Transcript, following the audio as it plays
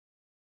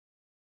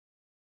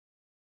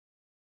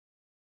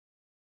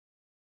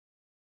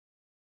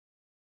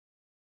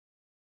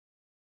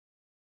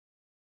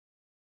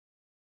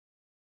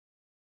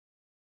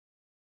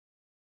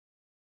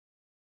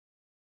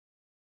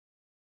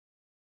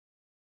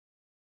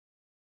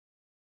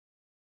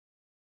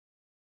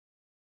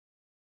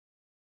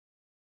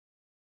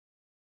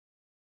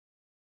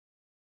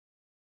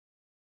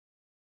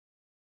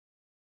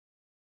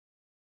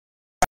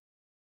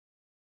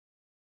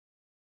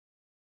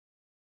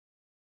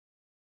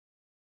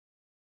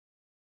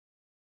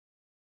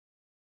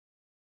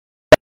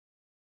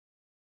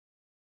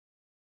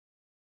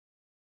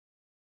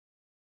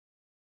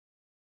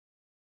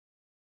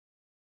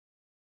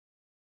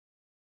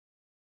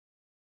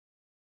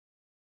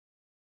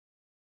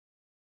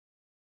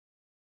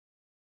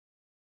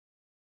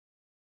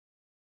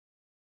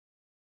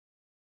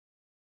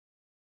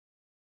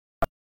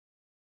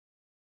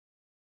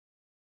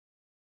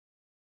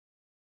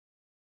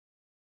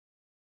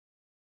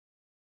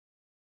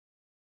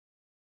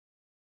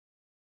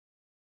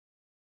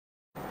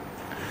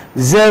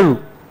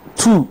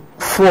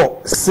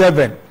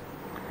0247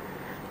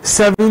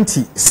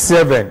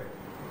 77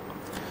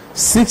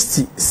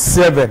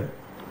 67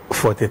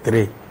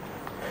 43.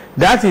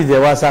 That is the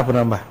WhatsApp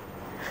number.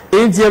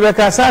 Inti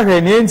ebeka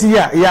sahwe ni enti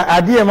ya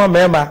adie ma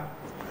mema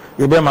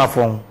ebe ma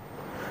fon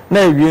na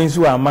ewie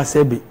nsu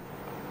amasebi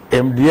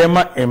emdie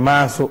ma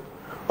ema so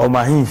o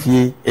ma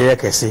hinfie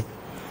kese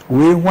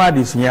we hu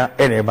adesunya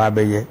ene ba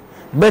beye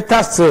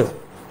better still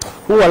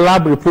who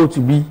lab report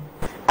bi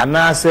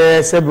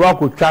anase se bi wa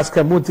ko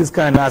traska motis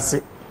kan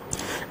ase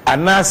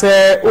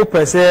anase o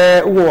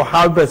pese wo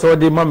how pese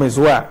de ma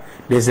meso a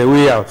there's a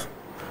way out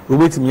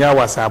obetimi ya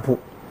WhatsApp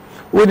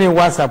woni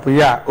WhatsApp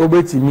ya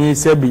obetimi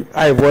sebi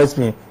I voice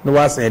me no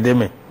wa send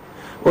me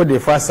o de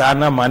fa sa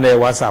na ma na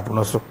WhatsApp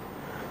no so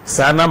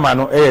sa na ma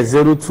no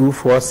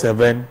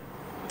 0247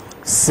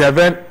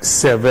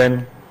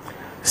 77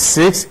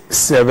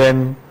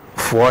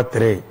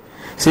 6743.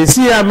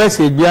 See a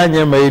message bi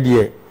anya ma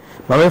edie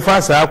ma me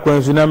fa sa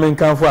akwansu na me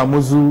nkan fo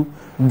Amuzu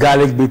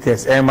garlic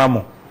bitters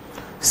mamo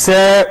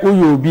se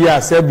uyo bi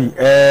a sebi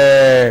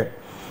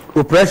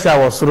o pressure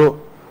was soro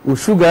o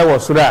sugar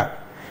was soro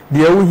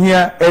de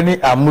uhia any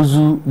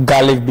Amuzu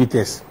garlic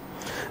bitters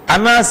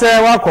ana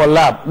se wa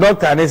collab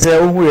doctor ne se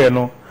ohuye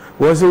no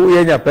wo se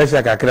uyenya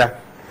pressure kakra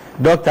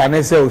doctor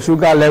ne se o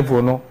sugar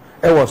level no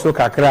was so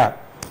kakra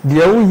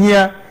de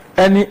uhia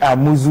any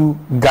Amuzu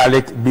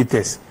garlic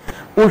bitters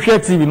uhwe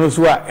TV no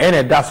so a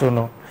ene daso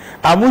no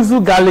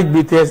Amuzu garlic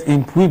bitters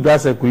improve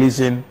blood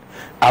circulation.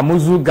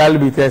 Amuzu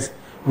garlic bitters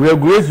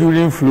regulates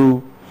urine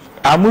flow.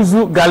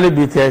 Amuzu garlic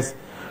bitters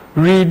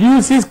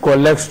reduces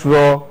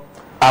cholesterol.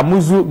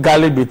 Amuzu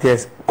garlic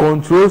bitters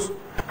controls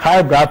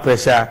high blood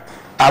pressure.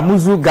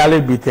 Amuzu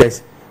garlic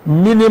bitters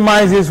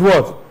minimizes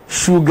what?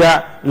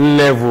 Sugar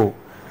level.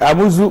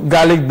 Amuzu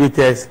garlic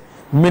bitters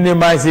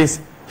minimizes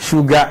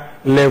sugar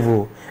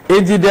level.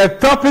 Indeed, the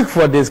topic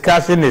for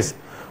discussion is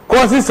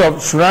causes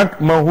of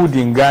shrunk manhood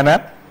in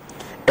Ghana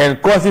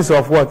and causes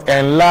of what?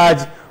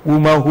 Enlarged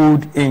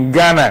womanhood in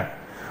Ghana.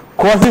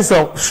 Causes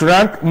of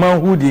shrunk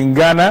manhood in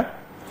Ghana,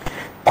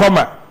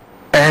 comma,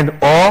 and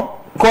or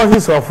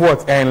causes of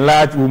what?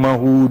 Enlarged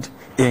womanhood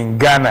in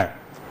Ghana.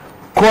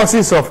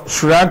 Causes of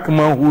shrunk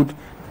manhood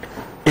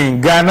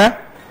in Ghana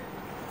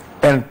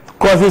and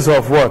causes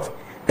of what?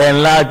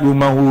 Enlarged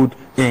womanhood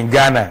in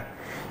Ghana.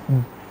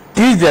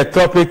 This is the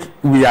topic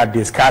we are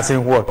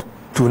discussing what?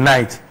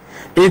 Tonight.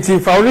 It's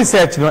if our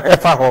research no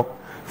ever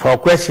for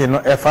question no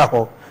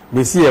ever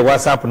we see a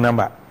WhatsApp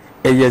number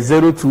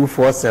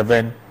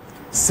 0247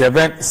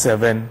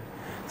 77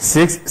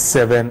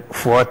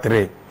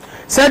 6743.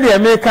 Said the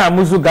American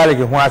Amuzu garlic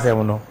ho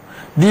asem no.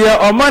 The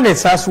omane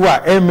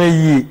saswa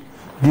emeyi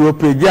the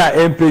opeja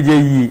empeje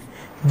yi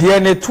the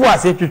ne to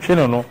ase twetwe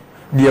no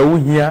the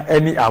uhia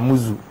any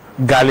Amuzu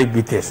garlic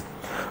bitters.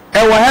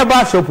 Ewo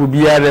heba shop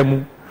biara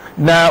mu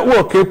na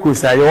wo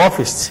kekus a your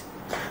office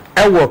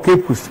ewo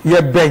kekus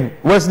ye ben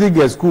Wesley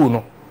Girls School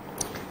no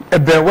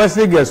ben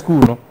Wesley Girls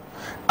School no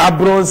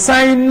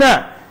abronsan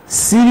na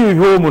siri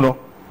home no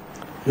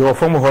your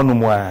form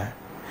honum a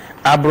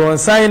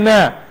abronsan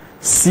na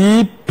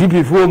si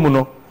pipi home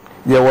no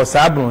ye was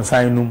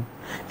abronsan num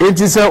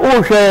enti se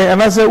o hwe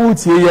anase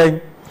utie yen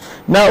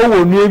na o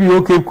wonu ebi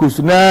o kekus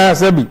na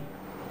sabi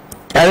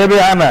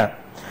arebe ana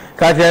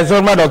ka je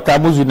so ma Dr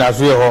Amuzu na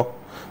so ye ho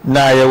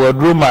na ye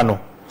wadroma no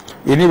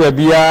eni ba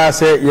bia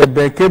se ye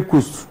be Cape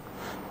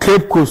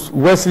Coast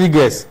Wesley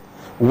Girls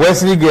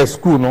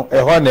School no e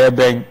ho na e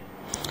ben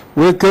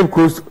we Cape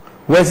Coast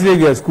Wesley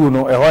Girls School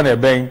no e ho na e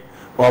ben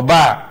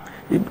oba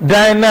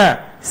dan na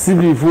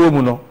civil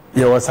form no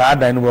ye was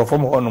adan no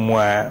form ho no mo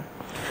a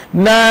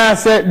na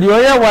se de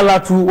oye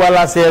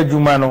wala se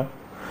adwuma no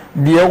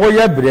de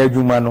oye bre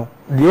adwuma no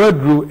de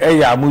odru e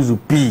ya Amuzu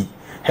P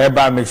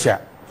heba mesha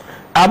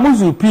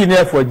Amuzu P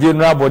na for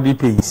general body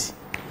pains.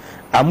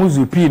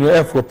 Amuzu P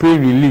no for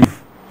pain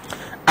relief.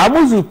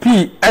 Amuzu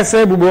P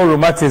ese bubo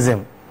rheumatism.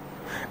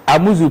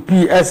 Amuzu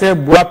P ese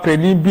bua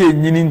pani bi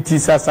enyini nti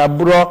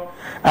sasabro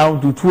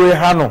antutu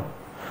ha no.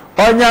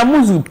 Onya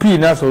Amuzu P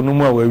na so no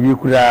mu awi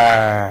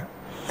kura.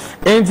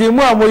 Enti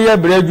mu amoye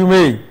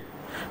breadwume.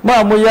 Mu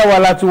amoye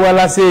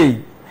wala sei.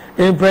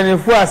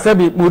 Empenifo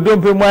asabi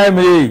budompe mu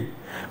ayemre.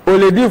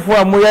 Oledifo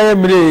amoye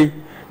ayemre.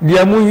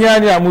 Dia mu hia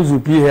ni Amuzu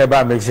P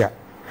heba mecha.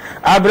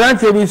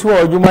 Abrante bi so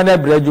odwuma na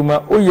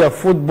brejuma oya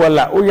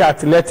footballer oya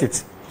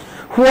athletics.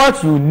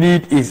 What you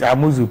need is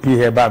Amuzu P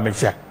heba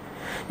mecha.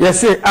 You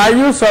say, are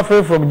you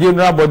suffering from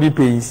general body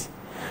pains?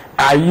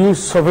 Are you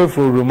suffering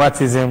from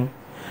rheumatism?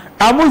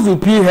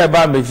 Amuzu P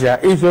heba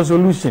mecha is your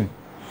solution.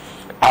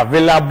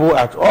 Available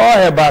at all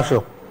herbal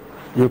shop.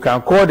 You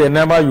can call the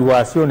number you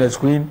are seeing on the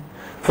screen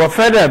for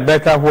further and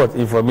better what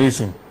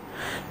information.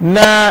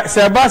 Na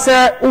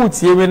sebase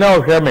utie me na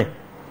ohweme.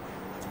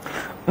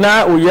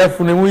 Na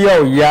oyefunu mu ya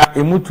oya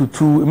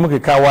emututu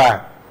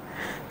emukekawa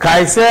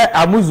kai se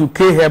Amuzu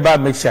K heba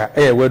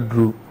mixture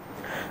wadru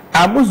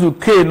Amuzu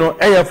K no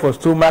for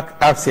stomach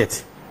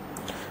upset.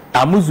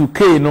 Amuzu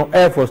K no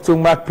for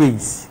stomach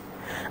pains.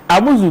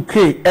 Amuzu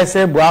K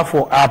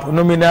for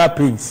abdominal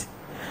pains.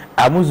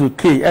 Amuzu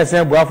K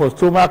esen boa for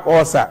stomach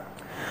ulcer.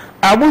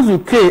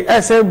 Amuzu K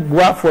esen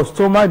boa for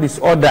stomach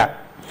disorder.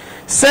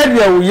 Said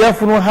ya wo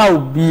yefunu how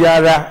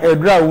biara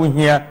edra wo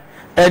hia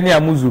ene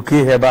Amuzu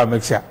K herbal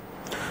mixture.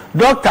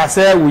 Doctor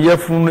say wo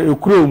yefunu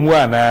ekuro mu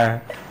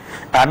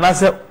ana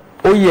say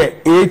oye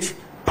H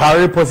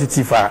pari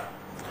positive.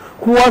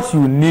 What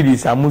you need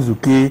is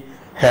Amuzu K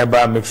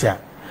herbal mixture.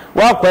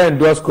 Wa kwa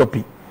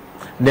endoscopy.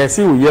 They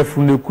see wo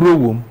yefunu ekuro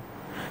wom.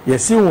 Ye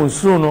see wo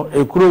nsuno no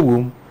ekuro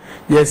wom.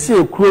 Ye see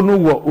ekuro no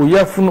wo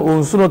oyefunu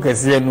onsuno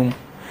kese enum.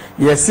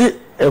 Ye see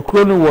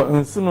ekuro no wo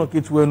nsuno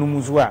kitwa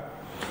enum so a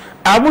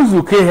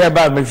Amuzu K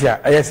herbal mixture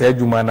ayese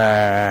adwuma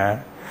na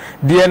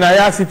de na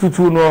ya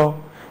situtu no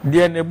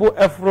de ne bo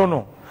efro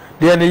no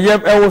de ne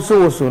yem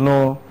ewoso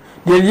no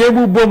de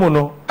yebu bomu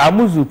no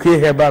Amuzu K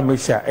herbal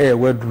mixture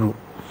waduru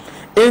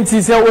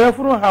enti se wo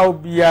efro how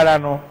biara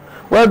no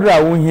waduru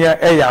awuhia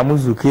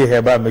Amuzu K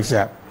herbal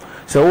mixture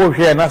so wo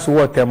hwe na so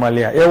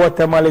watermale a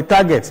watermale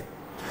target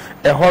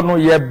ho no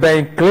ye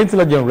ben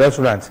Clinton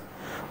restaurant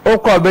o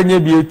ko benye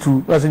bi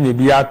etu na se nye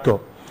bi ato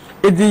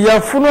edi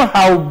ye funu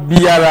how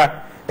biara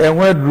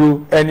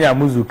enwadru eni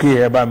Amuzu K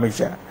herbal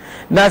mixture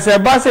na se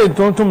ba se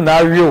tontum na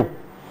awie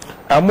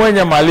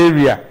amonya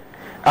malaria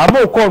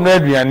amoko no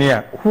aduane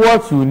a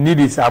what you need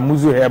is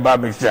Amuzu herbal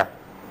mixture.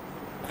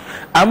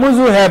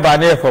 Amuzu herbal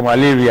na for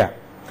malaria.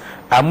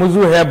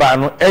 Amuzu herbal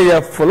no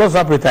for loss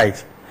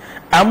appetite.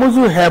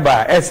 Amuzu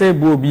herbal ese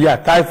bo bi a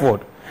typhoid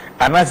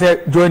anase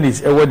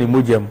jaundice ewo ni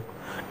mojem.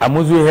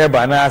 Amuzu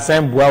herbal na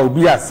asan boa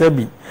obi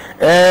asabi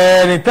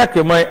ni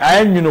takemai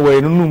ayanyuno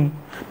we nunum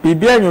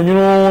bibia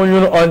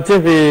nyuno onte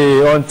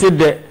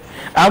de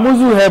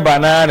Amuzu herbal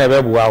na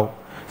beboa o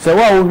se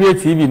wa wo hwe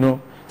TV no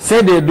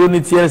se de do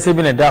ni tie se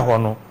bi na da ho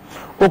no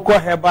okọ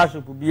herbal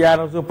shop bia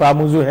no so pa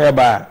Amuzu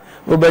herbal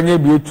obanye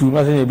bi etu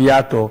no se bi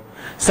ato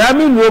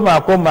sami nuo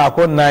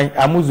mako nan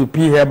Amuzu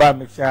P herbal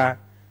mixture,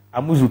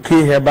 Amuzu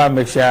K herbal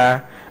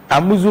mixture,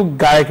 Amuzu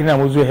garlic na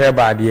Amuzu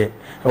herbal de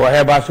wa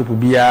herbal shop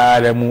bia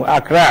remu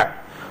Accra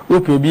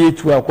ope bi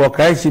etu akọ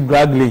Christ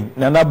Bradley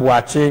na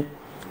Naboache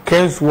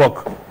Kens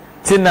Walk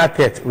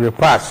Tinatet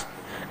Repass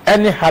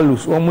any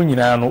halus omu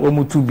nyina no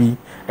omu tubi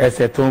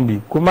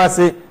esetombi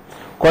Kumase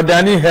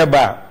Kodani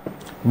herbal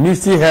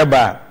Misty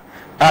herbal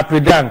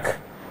Apridank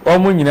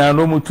omu nyina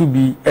no omu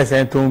tubi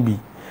esetombi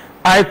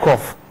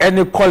Ikoff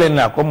any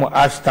colina komo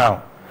Ashtown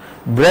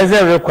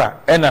Breze Rekwa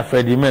ena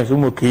Fredimens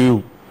omu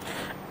keu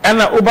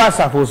ena oba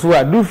safoso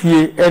a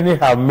dufie any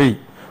hamei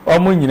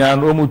omu nyina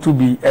no omu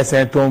tubi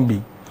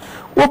esetombi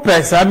wo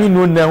pesami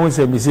no na hu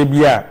se bise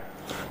bia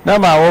na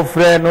ma wo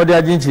frɛ no de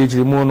agin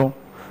chirichiri mu no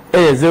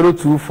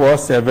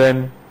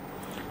 0247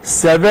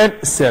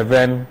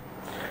 77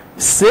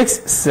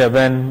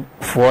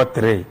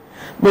 6743.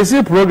 We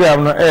see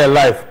program no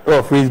live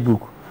or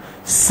Facebook.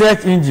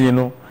 Search engine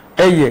no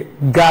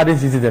Garden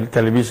City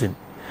Television.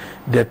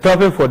 The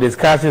topic for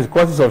discussion is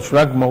causes of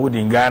shrunk womanhood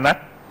in Ghana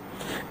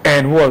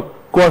and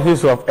what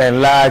causes of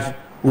enlarged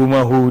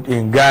womanhood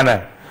in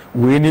Ghana.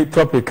 We need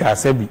topic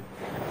asebi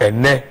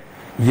ene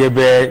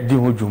yebe di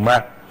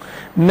hujuma.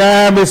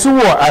 Na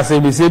mesuwo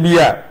asebise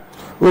bia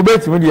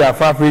obetimi dia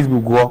afa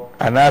Facebook wo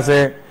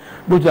anase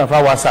butu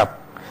afa WhatsApp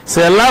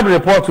say lab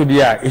report to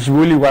dia it should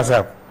only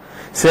WhatsApp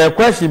say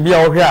question bia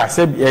wo hia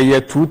say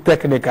ye too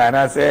technical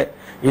anase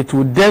it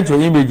will dent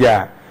your image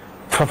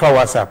fafa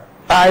WhatsApp.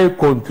 I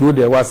control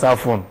the WhatsApp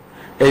phone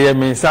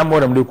me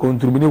somebody am dey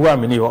control ni wa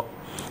mini ho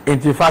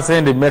enti fa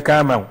send the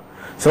mechanism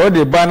so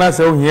the banner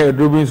say here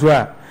edobin so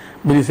a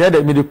me say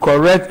that me the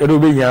correct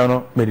edobin here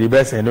no me the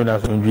best and na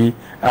so ndwi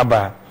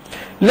aba.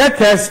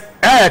 Let us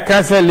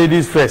cancel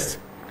ladies first.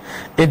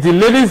 In the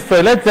ladies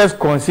first, let us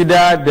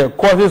consider the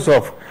causes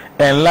of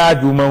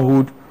enlarged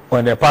womanhood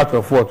on the part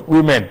of what?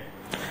 Women.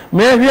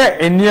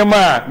 Maybe in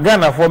Niema,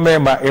 Ghana for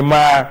member,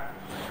 Emma,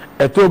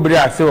 Etobri,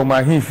 Ase,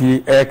 Oma,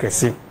 Hifi,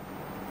 Ekesi.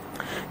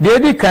 The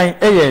other kind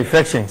of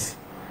infections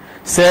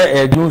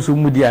say a Junsu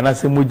Mudi and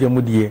Ase Mudia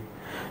Mudie.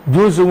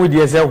 Junsu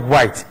Mudia say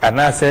white and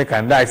Ase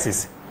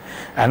candidiasis.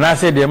 And I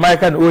say the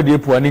American Ode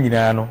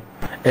Puaninano.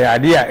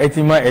 Idea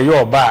etima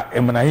eyo ba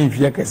emna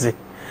himfie kese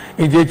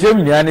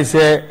injechem nyane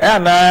se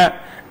na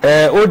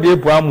ode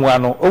po amoa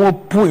no o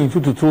pu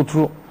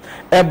intutututru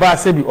eba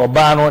sebi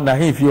oba no na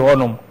himfie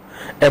honom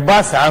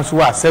eba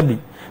sanso asebi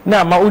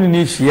na ma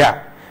onini hia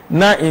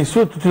na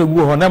inso tutu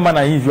gu ho na ma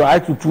na himfie I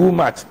too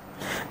much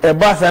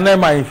eba sa na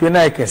ma himfie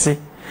na kese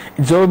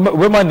je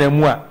we ma na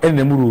mu a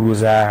enemu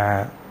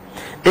ruruza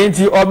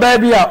enti oba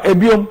bi a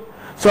ebiom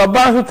so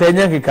oba so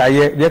tanya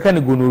kikaye de ka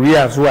ne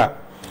gonorrhea so a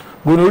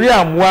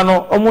gonorrhea moa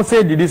no omo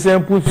say didi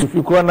sample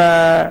sufikro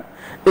na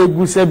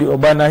egu sebi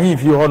oba na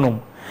himfi honom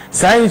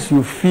science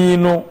you feel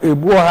no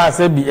ebu ha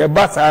sebi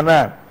eba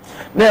sana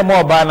na e mo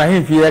oba na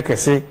himfi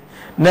ekese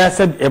na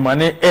sebi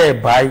emane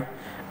bai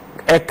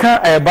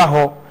eka eba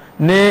ho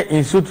ne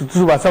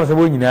insututu ba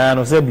sabo nyina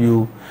no sebi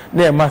o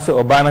na e ma se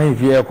oba na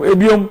himfi eko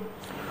ebiom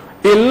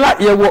ela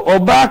yewo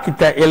oba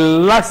kita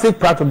elastic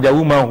part of the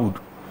womanhood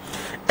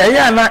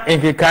eya na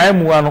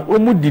enkekan moa no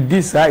omu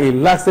didi sa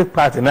elastic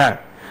part na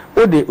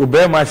o de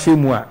obema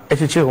shemu a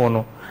echeche ho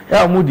no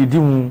ya mu didi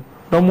hu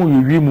no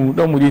mu yimu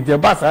no mu di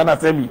basa na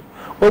sebi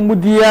o mu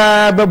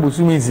dia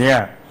babusu mi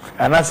zia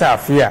anasa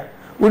afia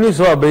woni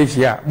so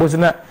obehia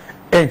bosina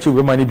enchi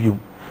we mani biu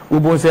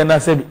wo se na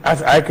sebi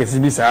as I kesi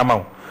bi sa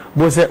ama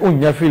bo se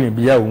unya feeling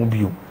bia wo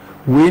biu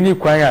we ni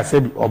kwan ya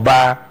sebi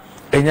oba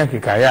enya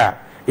kekaya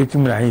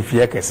etumi na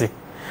hifie kese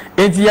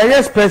enti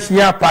ya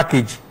special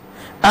package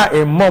a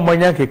emmo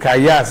nya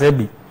kekaya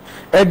sebi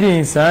edi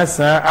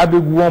nsansan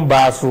abegu won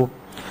ba so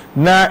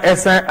na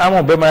esan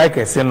amo be ma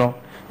kese no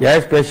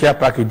ya special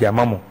package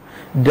amamo.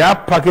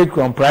 That package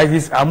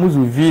comprises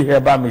Amuzu V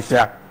herbal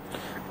mixture,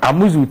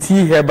 Amuzu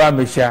T herbal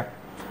mixture,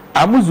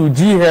 Amuzu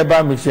G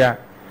herbal mixture,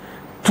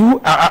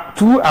 2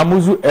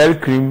 Amuzu L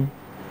cream,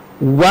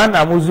 1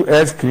 Amuzu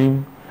S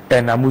cream,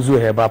 and Amuzu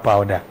herbal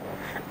powder.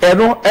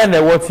 Eno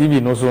what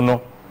TV no so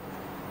no.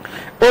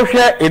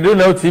 Osha edo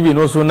na TV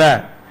no so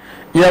na.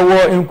 Ya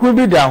wo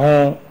nkubi da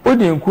ho,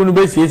 odi nkunu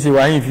be siesie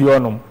wa himfi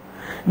onom.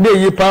 Na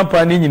yi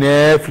pampa ni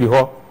nyina firi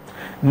ho.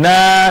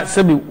 Na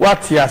sebi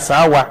wati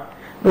asawa.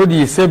 No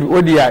di sebi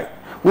odi a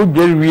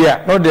wodweri a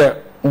no de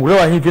wura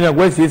wa himfi na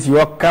gwasiesi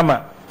yo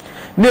kama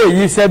na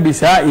yi sebi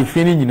saa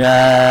efini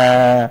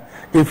nyina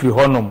efiri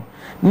honom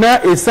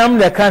na esam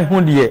de kan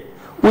ho de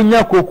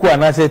unya koku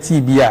anase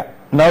ti bia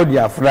na odi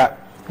afra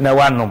na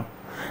wanom.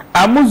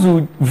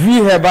 Amuzu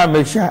V herbal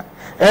mixture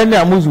ene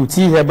Amuzu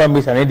T herbal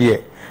mixture ne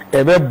de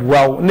ebe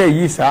buawo na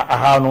yi saa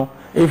aha no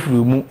efiri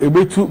mu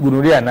ebetu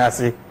gunori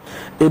anase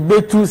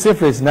ebetu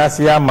surface na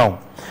ase amaw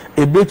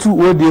ebetu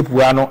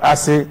odepu ano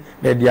ase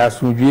na dia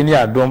sunjue ni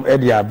adom e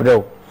dia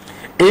brew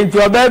enti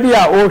oba bi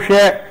a o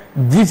hwe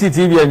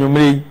GCTV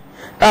anwumre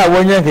a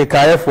wonye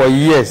kekaye for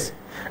years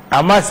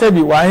ama se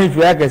bi wa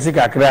hihwe akesi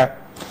kakra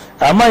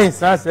ama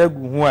insansa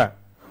gu ho a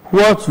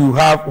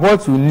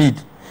what you need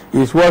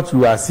is what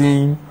you are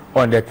seeing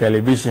on the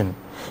television.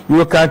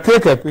 You can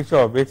take a picture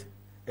of it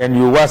and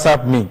you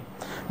WhatsApp me.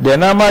 The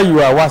number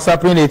you are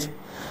WhatsApping it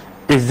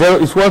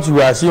is what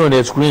you are seeing on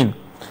the screen.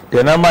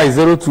 The number is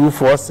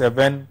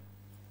 0247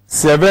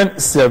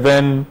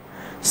 77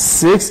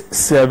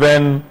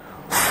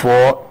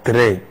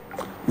 6743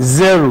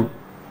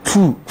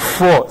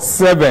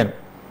 0247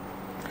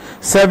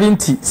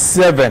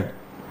 77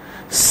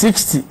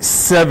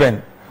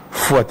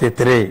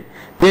 6743.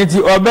 Enti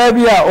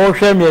obabi a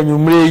ohwe me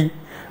anwumre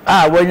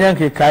a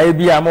wanyanke kai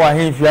bi ama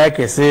wahemfi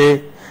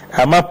akese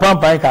ama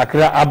pampan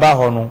kakra aba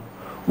ho no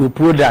we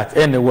product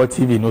and what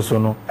TV no so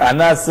no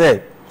ana say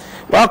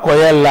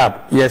wakoye lab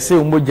yese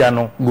umugya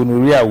no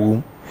gonorrhea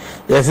wo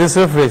yese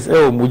surface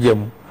umugya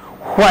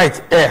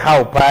white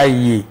how pa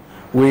yi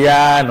we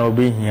are no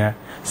be here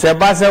se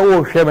ba se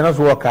wo hwe me no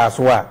so work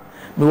aso a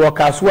me work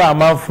aso a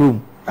man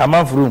from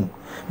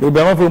me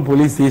be man from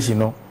police station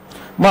no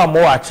ma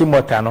mo achi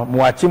mota no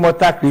mo achi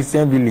mota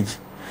Christian village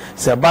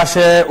se ba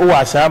se o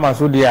wa sha ma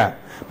so dia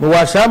me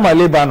wa sha ma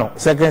Lebanon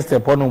second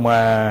step ono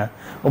ma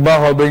o ba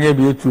ho benye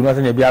bi etu no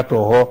se nya bi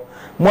ato ho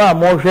mo a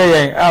mo hwe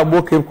yen a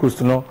bo Cape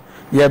Coast no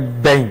ye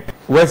ben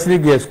Wesley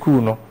Girls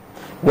School no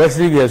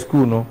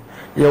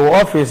ye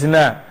office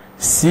na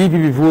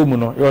CPP fo mu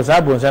no ye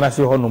sa bo nsa na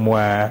se ho no mo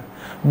a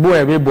bo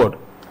e be board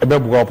e be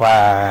bu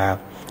pa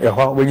e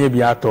ho benye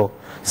bi ato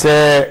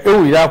se e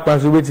wi da kwan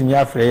so betimi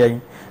afre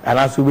yen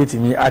ana so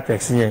betimi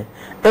atext yen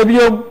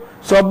ebiom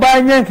so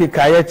ba nyen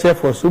kekaye che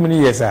for so many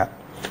years a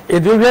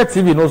edure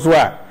TV no so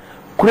a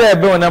kura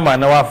ebe ona ma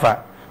na wafa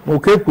mo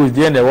Cape Coast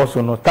de na wo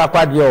so no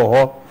takwa de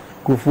ho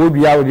kufu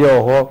bia wo de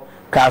ho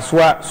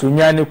kaswa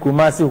sunyane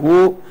kumasi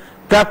ho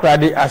takwa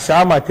de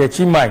ashama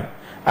techiman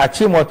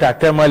achimota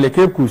temale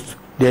Cape Coast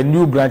the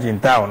new branch in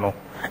town no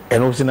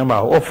eno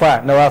sinema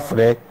ofa na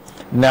wafre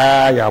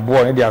na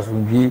yabo ne de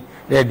asunji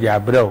ne de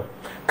abrel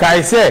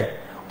kai se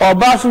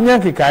oba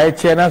sunyan kekaye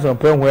che na so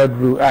pen ho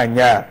aduru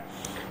anya.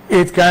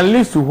 It can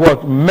lead to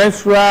what?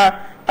 Menstrual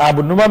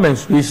abnormal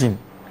menstruation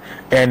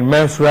and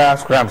menstrual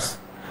cramps.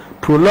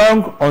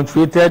 Prolonged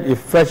untreated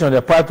infection on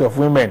the part of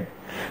women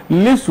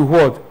leads to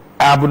what?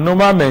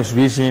 Abnormal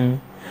menstruation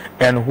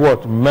and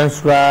what?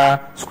 Menstrual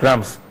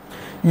cramps.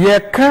 Ye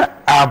can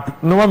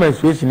abnormal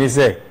menstruation is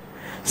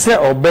say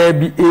or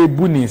baby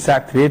ebu nisa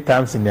 3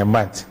 times in a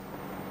month.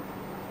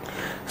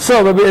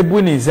 So baby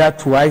ebu nisa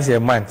twice a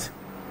month.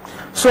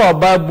 So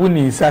babu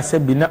nisa se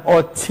bina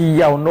oti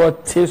ya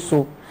not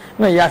so.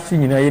 Na yasi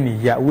nyina ye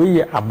ni ya we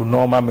ye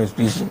abnormal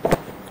menstruation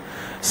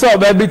so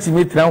baby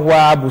timi tran ho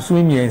abusu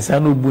miensa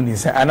no bu ni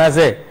sa ana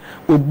se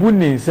obu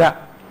ni sa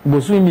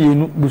busu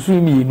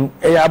mienu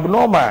e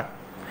abnormal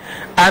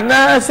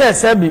ana se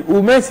sebi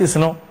o menses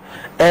no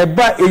e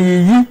ba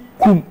eyiyi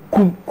kum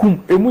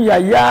emu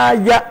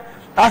ya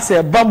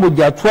ase ba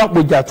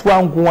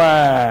mojatua nko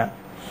a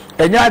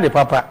enya de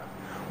papa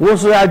wo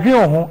so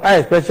adwen ho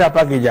a special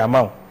package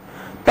amount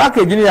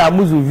package ni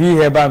Amuzu V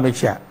herbal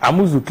mixture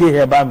Amuzu K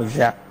herbal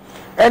mixture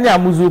any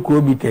Amuzu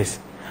Cobites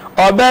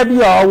or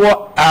baby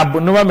or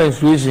abnormal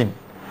menstruation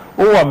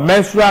or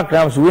menstrual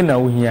cramps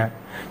winner here.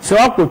 So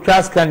I could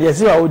trust can you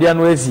see Audian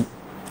Wesi?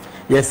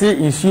 You see,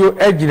 in Sio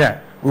Edina,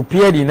 who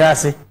appeared in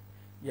Nasi.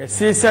 You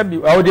see,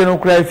 Sabi Audian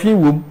cry few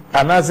womb,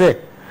 and I say,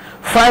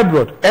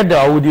 fibroid, Edda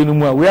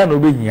Audianuma, we are no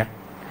being here.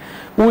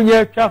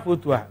 unye twa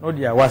photo a no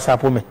dia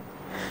WhatsApp me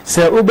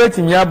se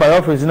ubetimi aba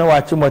office na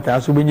wachi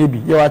mota so benye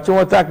bi ye wachi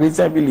mota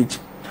Christian village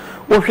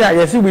wo hwa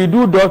yes we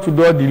do door to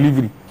door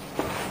delivery.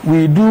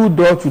 We do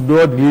door to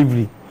door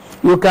delivery.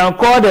 You can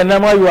call the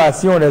number you are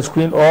seeing on the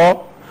screen,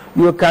 or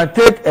you can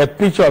take a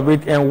picture of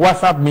it and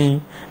WhatsApp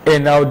me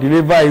and I'll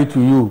deliver it to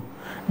you.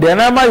 The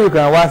number you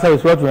can WhatsApp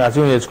is what you are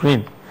seeing on the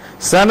screen.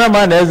 Send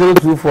number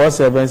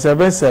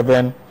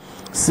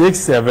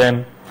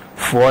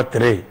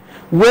 0247776743.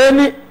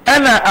 When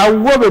I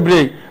will be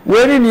break,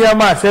 when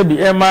Yama said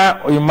be Emma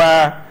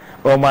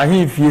or my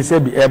him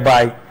said be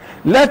by.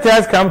 Let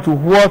us come to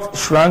what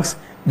shrinks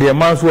the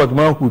man's word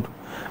manhood.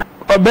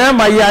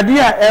 Obema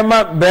yadia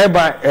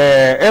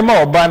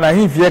Emma oba na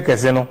himfie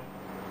kese no.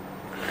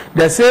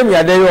 The same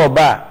yade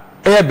oba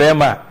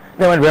bema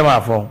na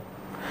bema fon.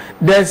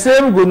 The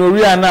same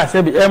gonorrhea na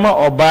say be Emma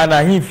oba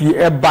na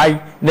himfie by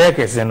na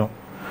kese no.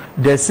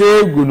 The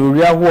same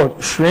gonorrhea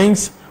what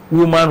shrinks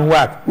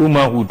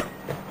womanhood.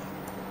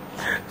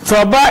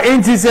 So ba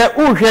inti say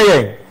uhwe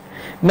yen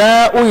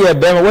na uye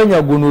bema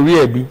wanya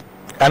gonorrhea bi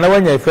ana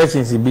wanya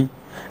infections bi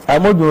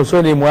amodun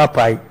so ne mu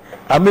apai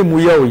amemu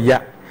ye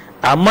oya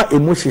ama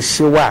emu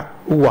hyehyewa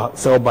wo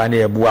se oba na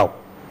ebuwa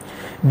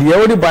de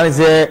wodi ban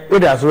se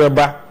wodi aso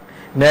eba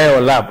na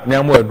your lab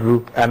na mo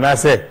aduru ana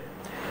se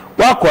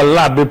wa call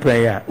lab be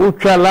plan ya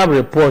utwa lab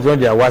report on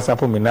their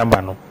WhatsApp me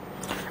number no.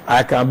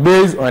 I can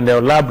base on the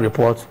lab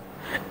report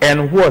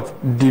and what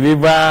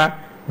deliver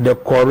the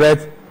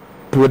correct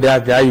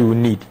product that you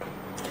need.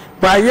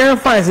 But yen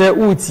find say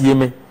utie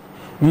me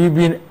we've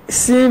been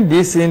seeing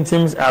these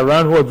symptoms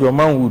around what your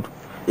manhood.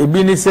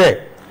 Ebini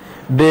say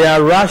there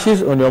are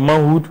rashes on your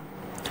manhood.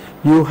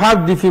 You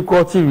have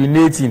difficulty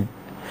urinating,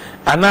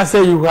 and I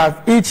say you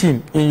have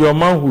itching in your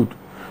manhood.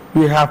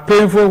 You have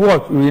painful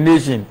what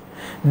urination.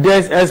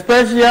 There's a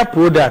special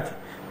product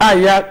I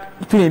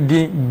have to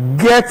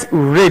get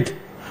rid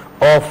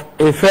of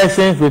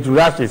infections with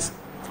rashes.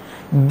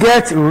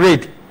 Get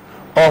rid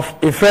of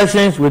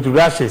infections with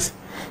rashes.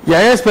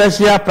 Your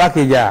special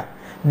package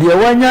the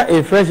one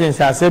infections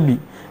has be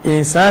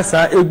in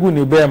sansa egu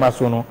ne be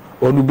masono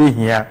onu be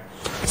hia.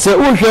 Say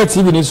who share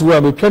TV this way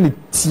be try to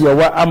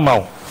wa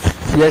amount.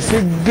 Yes,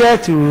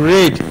 get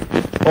rid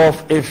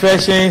of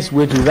infections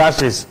with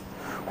rashes.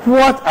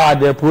 What are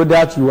the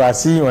products you are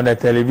seeing on the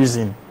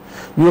television?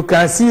 You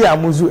can see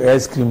Amuzu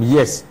ice cream,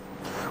 yes.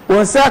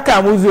 When saka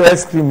Amuzu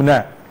ice cream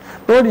na,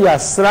 no dia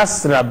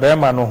sra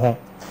bema no ho.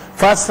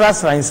 Fa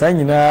sra insan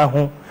nyina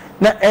ho.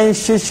 Na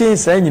enhyehye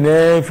insan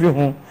nyina firi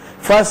ho.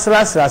 Fa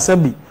sra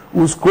sabi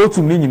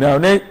uskotu ni nyina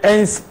na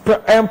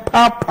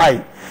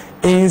empapai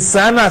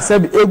insan na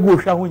sabi egu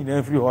hwa ho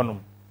nyina firi ho no.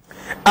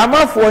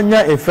 Amafo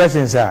nya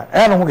infections a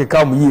eno ho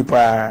keka mu yi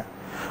pa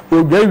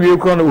odwawie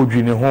kro na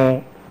odwini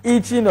ho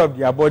itching of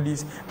their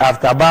bodies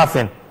after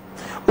bathing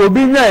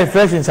obi nya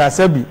infections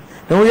asabi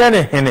na wo ya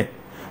ne hene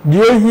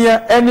de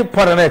ohia any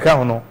part na eka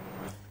ho no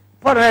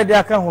part na de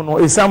aka ho no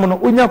esam no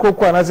onya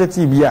kokko na se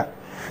TB a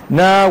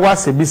na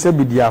wasebi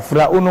sebi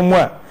diafra onomu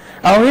a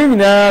ahoye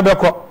nyina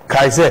beko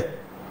kai se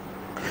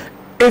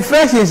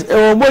infections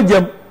e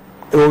omojam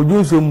e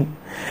odunso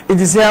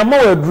it is a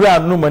more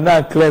drum no man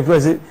na clear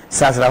first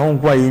sasra ho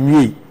kwa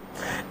yemi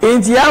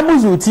enti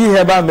Amuzu tea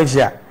herbal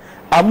mixture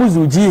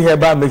Amuzu G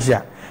herbal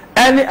mixture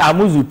any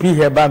Amuzu P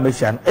herbal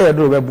mixture e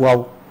do be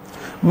boawo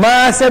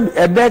ma se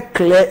e be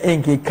clear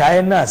enke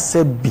kai na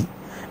sebi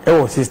e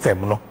wo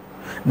system no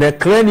the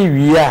clear ni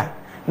wia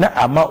na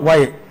ama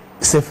why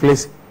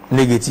syphilis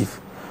negative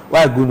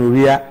why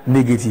gonorrhea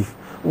negative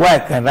why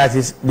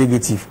candidiasis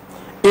negative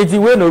enti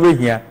we no be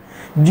hia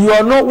di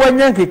ono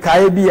wanyanke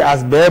kai bi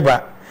as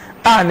beba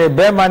ne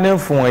bema ne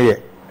mfon ye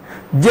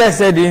je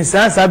said in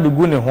sansa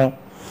begu ne ho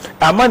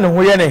ama ne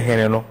ho ye ne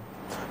hene no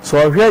so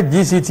hwe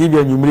GCTV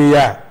anyumre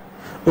ya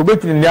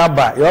obetini ne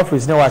aba your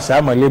office ne wa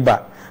shama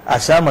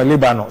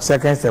labor no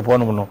second step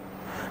on no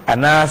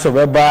ana so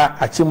beba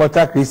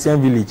Achimota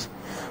Christian village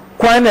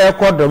kwan na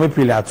ekodom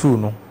pillar 2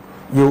 no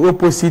you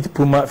opposite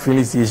Puma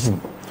filling station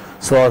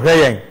so hwe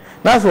yen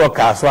na so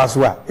ka so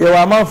aso a ye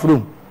wa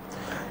amanfrom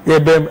ye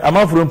bem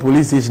amanfrom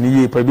police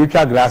station ye pa bi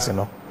twa glass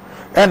no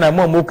ena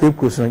mo keep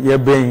question ye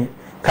ben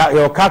ka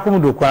yo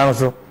kakum do kwan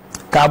so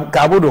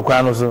ka bodo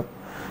kwan so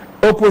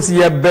opposite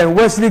ye ben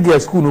Wesley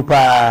Girls School no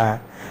pa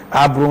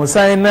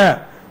abronsan na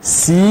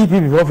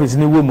CPP office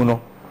ni wo mu no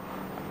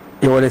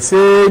we are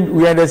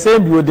the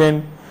same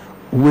building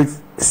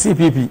with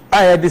CPP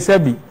I had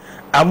the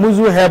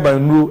Amuzu herbal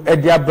no e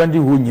dia brandi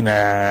ho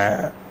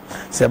nyina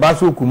se ba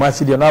so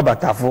Kumasi de no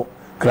batafo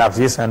club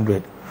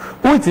 600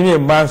 utimi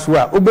man so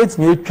a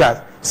obetimi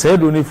atwa se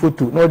do ni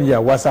photo no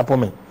dia WhatsApp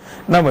me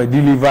na ma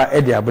deliver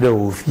e dia bre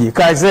ofie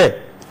kai say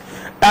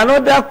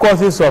another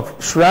causes of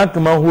shrunk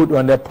manhood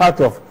on the part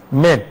of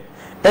men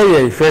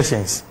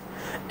infections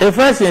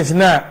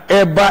na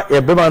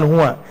eba man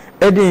ho a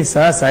e din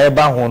sansa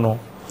eba ho no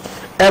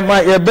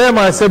ema ebe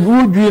man se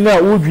udwi na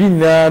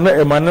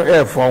ema no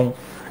efon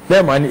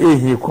na man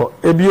ehiko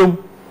ebiom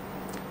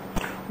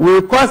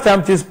we call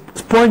something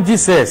spongy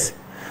cells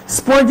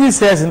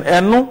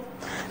eno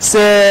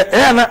se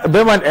na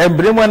be man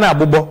embremo na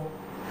abobo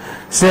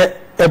se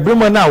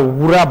ebrima na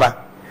wuraba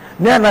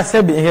na na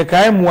se bi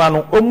nkekae mu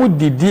ano omu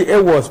didi e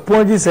was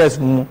spongy cells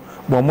mu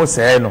bo mo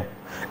se no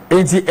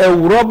enti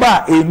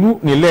ewuroba enu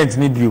ni length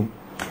ni biom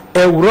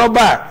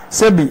ewuroba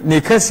se bi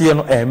ne kase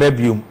no ema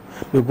biom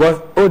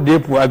because o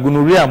depu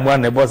agonorrhea mu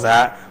na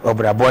bosa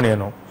obrabone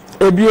no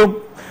ebiom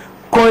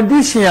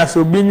condition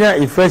asobinya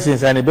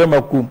infections and be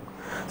makum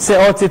se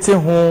otete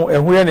ho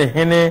ehu ye ne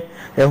hene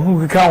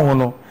ehu kika ho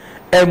no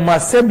e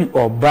masebi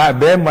oba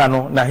be ma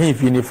no na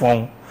hefi ni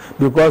fon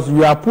because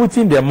you are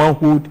putting the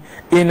manhood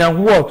in a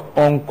what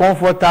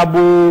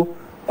uncomfortable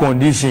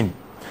condition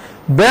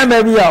be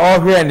maybe you are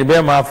all here and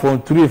be ma for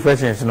 3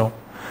 infections no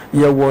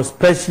there was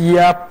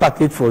special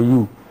package for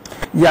you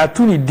you are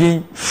to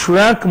need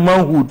shrunk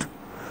manhood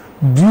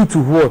due to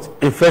what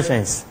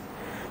infections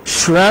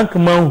shrunk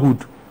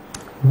manhood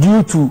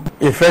due to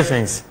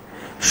infections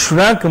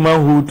shrunk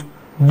manhood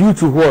due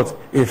to what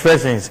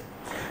infections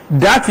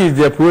that is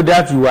the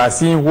product you are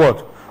seeing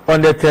what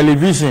on the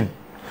television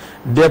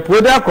the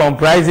product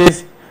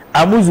comprises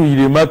Amuzu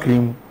Yirima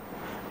cream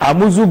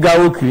Amuzu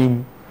Gawo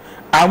cream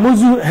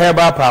Amuzu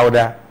herbal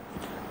powder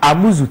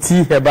Amuzu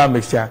tea herbal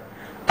mixture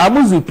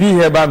Amuzu P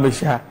herbal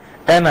mixture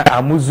and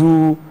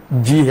Amuzu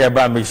G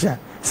herbal mixture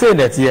say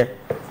that here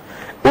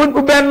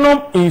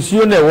ubenom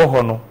insuo na ewo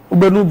ho no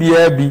ubenu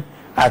bia bi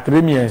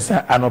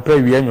atremiensa anopa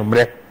wie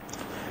nwumre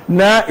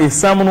na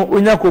esam no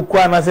onya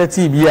kokwa na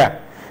seti bia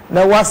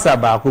na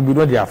wasaba ko bi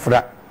no de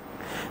afra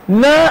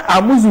na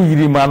Amuzu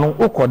Yirima no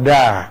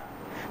ukoda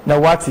na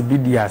wati bi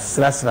dia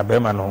srasra be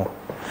ma no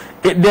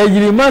the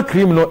Yirima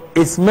cream no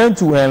is meant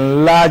to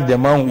enlarge the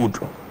manhood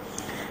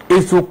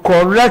is to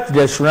correct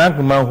the shrunk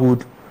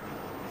manhood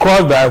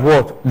caused by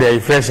what the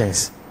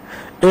infections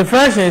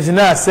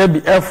na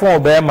sabi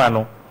efon be ma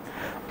no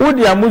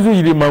udi Amuzu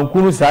Yirima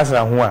nkunu sasra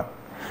ho a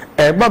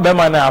eba be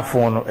ma na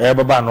afon no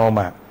eba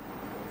normal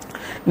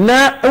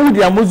na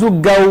udi Amuzu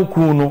Gawo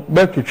kunu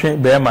be twetwe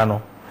be ma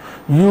no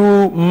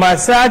you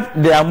massage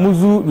the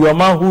Amuzu your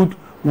manhood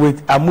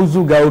with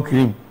Amuzu Gawo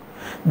cream.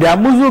 The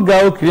Amuzu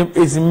Gawo cream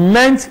is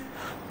meant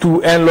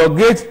to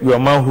elongate your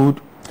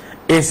manhood.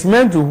 It's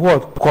meant to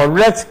what?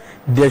 Correct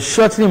the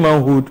shortening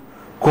manhood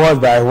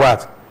caused by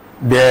what?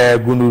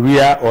 The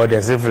gonorrhea or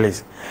the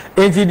syphilis.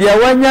 Into the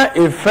one year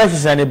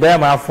infections and the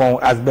Bema phone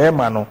as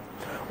Bema no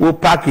will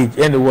package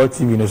and the world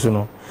TV no so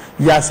no.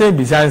 You are saying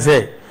Bishan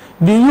say,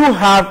 do you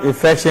have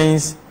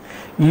infections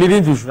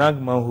leading to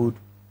shrunk manhood?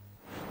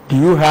 Do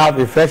you have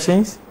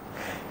infections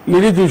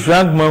leading to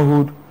shrunk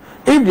manhood?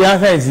 If the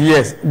answer is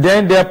yes,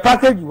 then the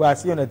package you are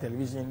seeing on the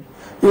television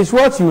is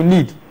what you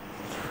need.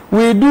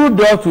 We do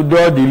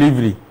door-to-door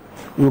delivery.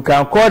 You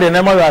can call the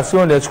number you are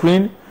seeing on the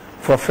screen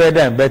for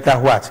further and better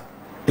what?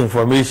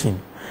 Information.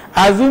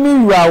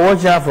 Assuming you are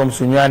watching from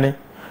Sunyane,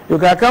 you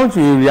can come to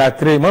Area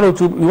 3,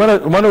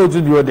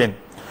 102 building.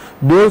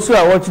 Those who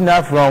are watching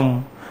now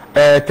from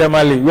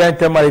Temali, we are in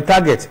Temali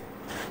Target,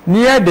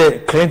 near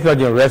the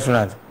Clinton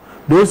restaurant.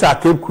 Those are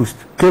Cape Coast.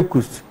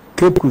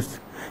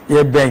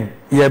 You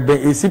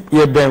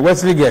ben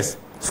Wesley Guest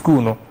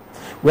School, no?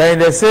 We are in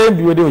the same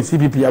building with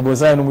CPP.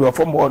 Abosai, we are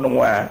from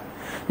one.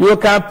 You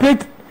can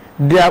pick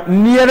the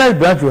nearest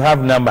branch you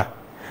have number,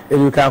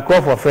 and you can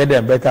call for further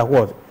and better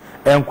what?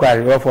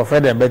 Enquiry or for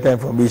further and better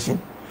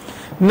information.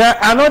 Now,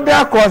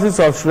 another causes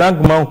of shrunk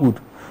manhood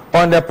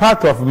on the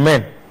part of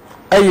men,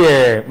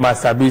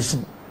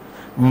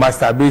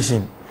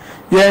 masturbation.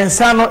 Ye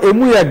insano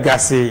emu ye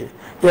gase,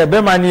 ye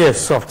bema ni ye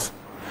soft.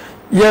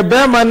 Ye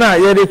bema na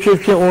ye de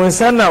twetwe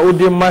onsana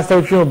odi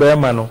masturbation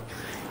bema no.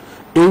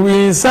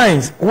 In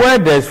science, where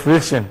there's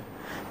friction,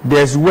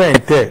 there's wear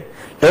and tear.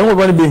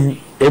 Everybody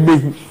be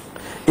ebehi.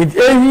 It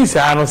ehi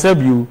sa no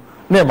sebiu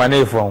na ma na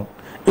efon.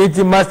 It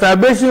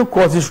masturbation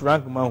causes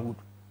shrunk manhood.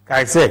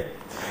 Kai say,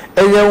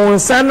 eye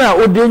onsana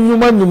odi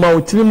nyuma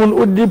otirimu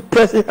odi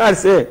press hard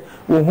say,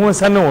 wo ho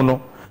nsana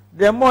no.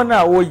 The more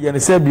na wo ye ne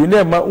sebiu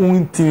na ma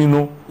untini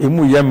no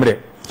emu yemre.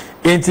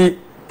 Enti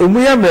emu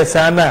yemre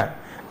sana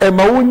e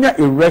ma wonya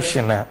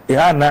erection na e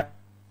ana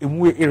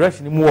emu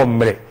erection mu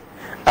omre.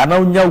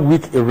 And now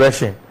weak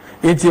erection.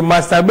 Into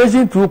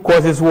masturbation too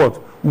causes what?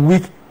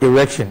 Weak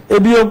erection.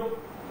 Ebio,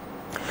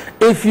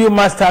 if you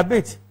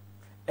masturbate,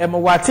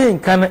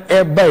 wati can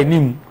eba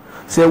nim.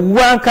 Say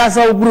one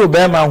castle group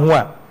bema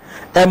hua.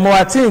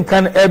 Wati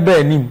can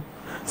eba nim.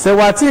 Say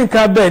wati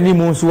can be nim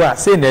unsua.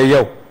 Say ne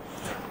yo.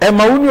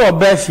 Uni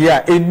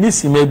obeshia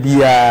enisi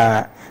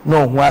mebia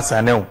no hua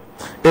saneo.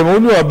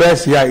 Uni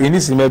obeshia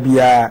enisi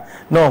mebia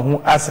no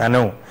hua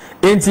saneo.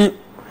 Into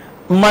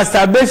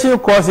masturbation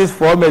causes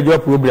 4 major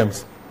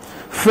problems.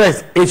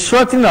 First, it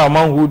shortens our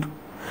manhood,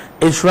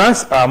 it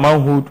shrinks our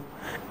manhood,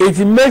 it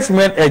makes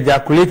men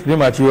ejaculate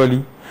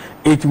prematurely,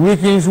 it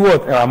weakens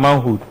what? Our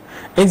manhood.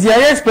 In the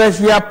other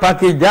special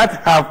package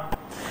that have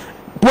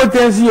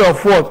potency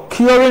of what?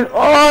 Curing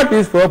all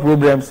these 4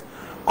 problems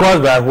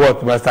caused by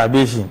what?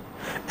 Masturbation.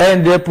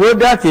 And the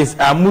product is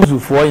Amuzu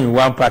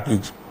 4-in-1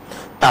 package.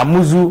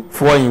 Amuzu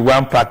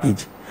 4-in-1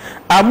 package.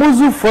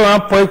 Amuzu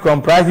 4-in-1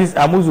 comprises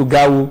Amuzu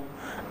Gawo,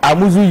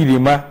 Amuzu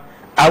Yirima,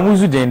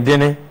 Amuzu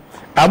Dendene,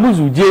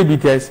 Amuzu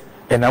JBTS,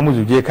 and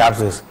Amuzu J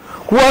capsules.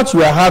 What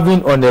you are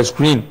having on the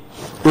screen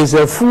is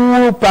a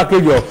full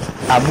package of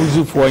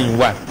Amuzu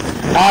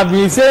 4-in-1. I've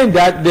been saying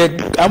that the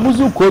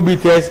Amuzu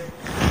COVID test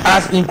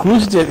as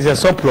inclusive is a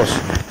surplus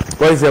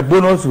or is a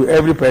bonus to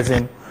every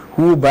person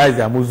who buys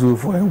the Amuzu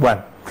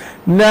 4-in-1.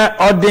 Now,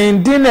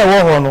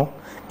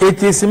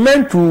 it is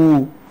meant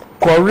to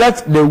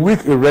correct the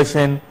weak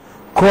erection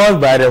caused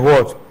by the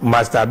what?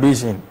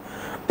 Masturbation.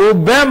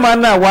 Obema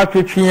na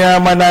watwetwea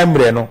mana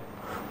mre no.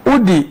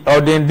 Udi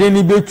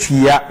odendeni be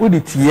twia,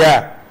 udi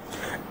twia.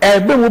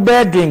 Ebe mu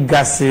be den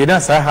gase na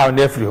sa ha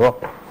na afiri ho.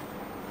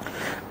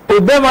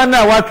 Obema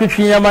na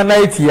watwetwea mana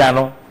etia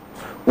no.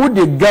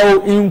 Udi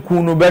gawo inku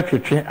no be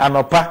twetwe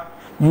anopa.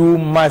 You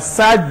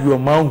massage your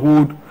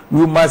manhood,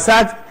 you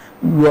massage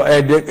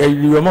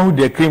your manhood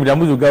the cream, the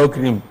Amuzu gawo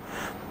cream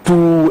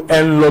to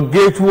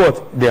elongate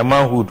what? The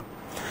manhood.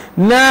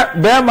 Na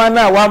bema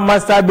na wa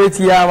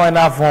masturbate ya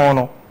mana fon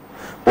no.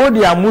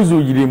 Odi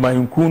Amuzu yiri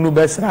manku no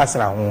be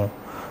srasra ho.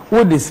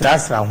 Odi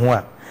srasra ho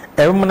a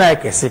em na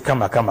ekese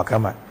kama.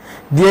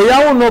 De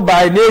yawo no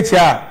by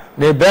nature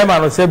ne bema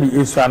no se bi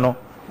esua no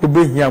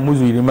obehia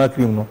Amuzu yiri ma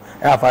cream no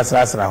afa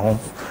srasra ho.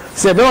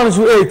 Se bema no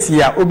so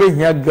etia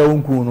obehia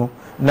gawunku no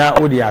na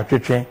odi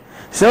atwetwe.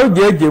 Se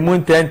ojeje mu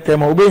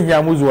ntentem obehia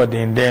Amuzu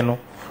odenden no.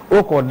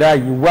 Okoda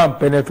yi wan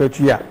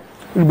penefetu ya.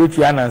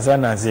 Ubetu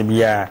anansa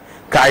bia.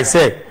 Kai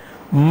say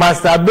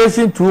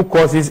masturbation too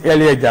causes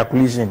early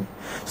ejaculation.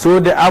 So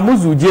the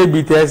Amuzu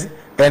JB test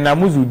and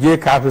Amuzu J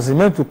capsules is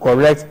meant to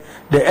correct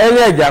the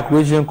early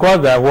ejaculation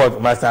caused by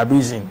what?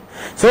 Masturbation.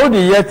 So the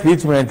year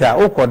treatment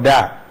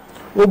okoda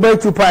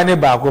obetu pa ne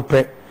ba ko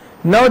pe.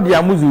 Now the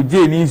Amuzu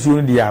J needs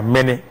you there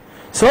many.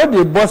 So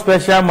the boss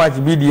special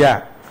match be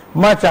there.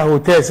 Match a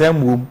hotel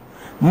same room.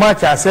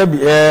 Match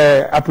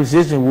a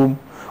appreciation room.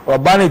 Or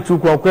banner to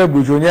conquer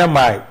bujonia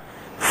my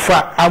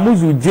fa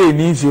Amuzu J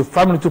needs you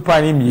family to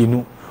pan him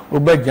you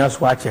obe just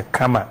watch a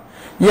camera.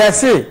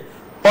 Yes,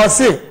 or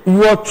say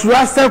your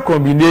trusted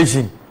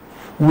combination.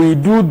 We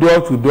do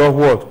door-to-door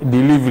what?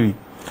 Delivery.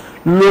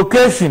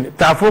 Location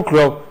Tafo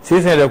Club,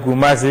 600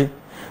 Kumasi.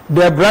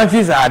 The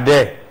branches are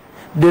there.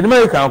 The number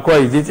you can call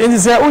it. And you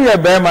say, oh yeah,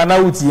 Bema na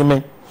uti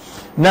me.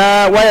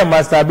 Na why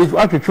masturbate?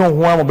 What you chon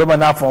one Bema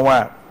na for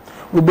one.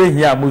 We be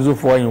here Amuzu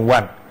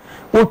 4-in-1.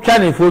 We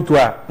can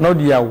photo no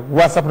dia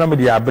WhatsApp number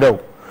dia bro.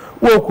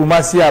 We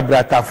Kumasi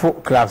abra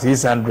Tafo Club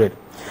 600.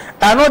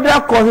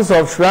 Another causes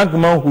of shrunk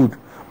manhood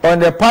on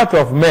the part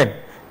of men.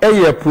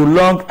 A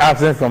prolonged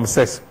absence from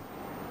sex.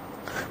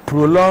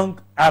 Prolonged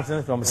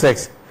absence from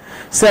sex.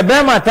 Se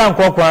bema tan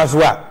kwakwan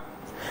so a.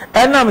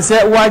 Enam se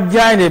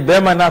wagyan ne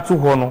bema na to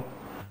ho no.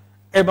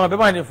 E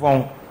bema ne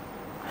fon.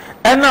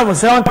 Enam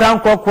se on tan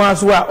kwakwan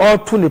so a o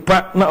to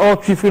nipa na o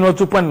twifi no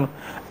to pan.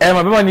 E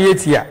ma bema ne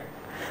yetia.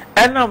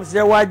 Enam se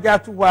wagya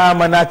to wa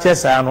ma na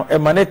chesa no e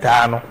ma ne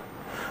taa no.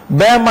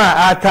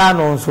 Bema ata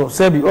no so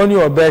se bi oni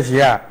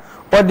obeshi a.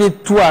 Odi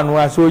to anu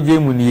asoje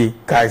mu nie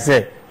kai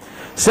se.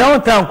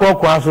 Sometimes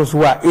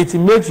it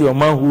makes your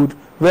manhood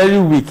very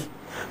weak.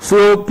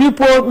 So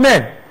people,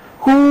 men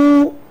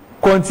who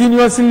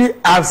continuously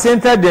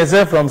absented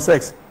themselves from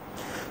sex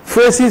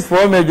faces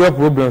 4 major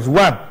problems.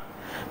 1,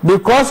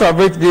 because of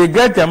it, they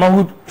get their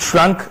manhood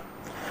shrunk,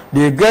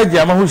 they get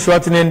their manhood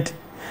shortened,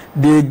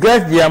 they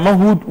get their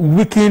manhood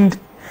weakened,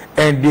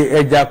 and they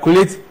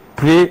ejaculate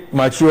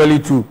prematurely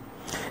too.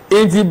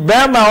 In the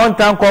Bema on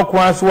time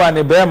and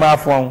the Bema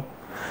phone.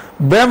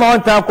 Bema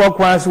on time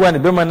and the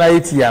Bema na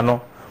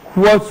etiano.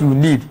 What you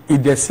need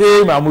is the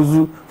same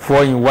Amuzu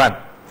 4-in-1.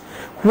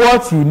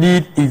 What you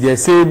need is the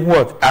same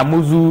what?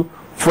 Amuzu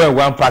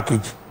 4-in-1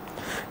 package.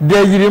 The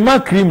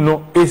Yirima cream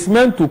no is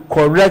meant to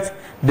correct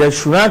the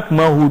shrunk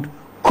manhood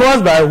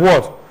caused by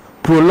what?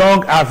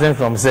 Prolonged absence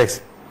from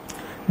sex.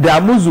 The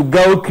Amuzu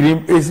Gao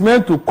cream is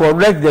meant to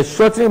correct the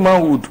shortening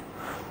manhood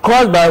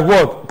caused by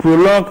what?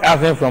 Prolonged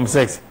absence from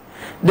sex.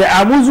 The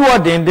Amuzu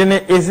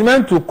Odendene is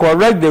meant to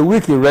correct the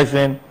weak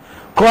erection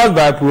caused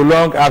by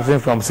prolonged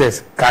absence from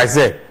sex.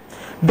 Kaise.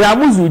 The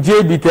Amuzu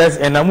JB test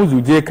and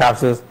Amuzu J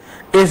capsules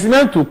is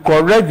meant to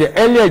correct the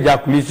early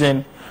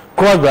ejaculation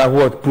caused by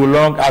what?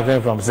 Prolonged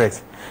absence from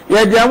sex.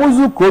 Yeah, the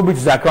Amuzu COVID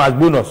is account as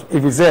bonus.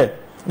 If you say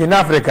in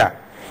Africa,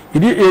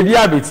 we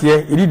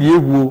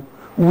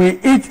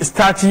eat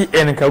starchy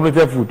and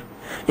carbonated food.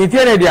 It's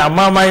here the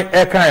mama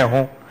eka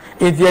home.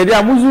 It's here the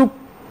Amuzu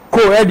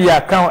co-ed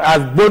account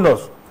as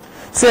bonus.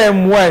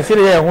 Same way, say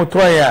the home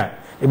toya,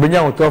 it be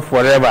young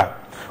forever.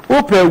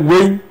 Open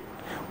way.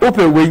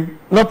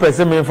 No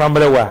person me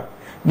family wa.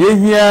 They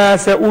here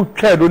say who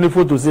try do ni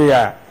photo say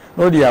ya.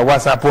 No dia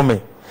WhatsApp me.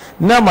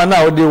 Na ma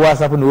na o dey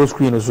WhatsApp no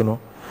screen so no.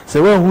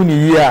 Say when who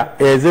ni here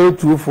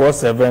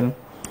 0247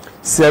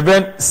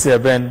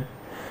 77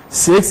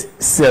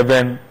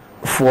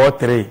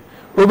 6743.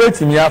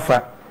 Obetimi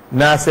afa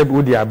na say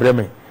bu dia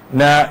breme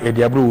na e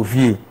dia bro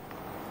ofie.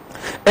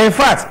 In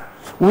fact,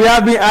 we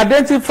have been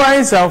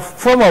identifying some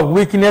form of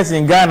weakness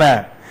in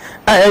Ghana.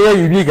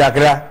 Unique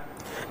akra.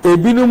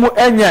 Ebinumu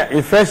enya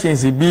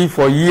efficiency be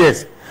for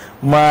years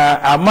ma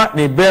ama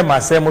ne be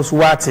ma semos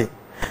wate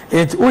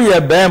enti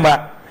uye be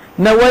ma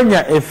na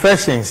wanya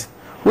efficiency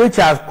which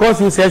has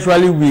caused you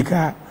sexually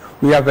weaker,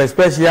 we have a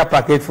special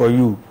package for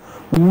you.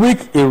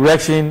 Weak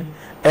erection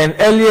and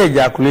early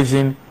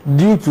ejaculation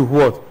due to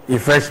what?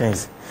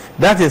 Infections.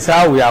 That is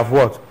how we have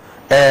what?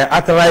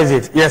 Authorize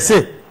it. Yes,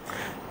 sir.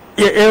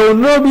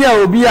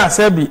 Obi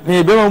asebi na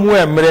ebe mu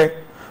emre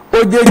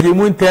ojeje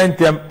mu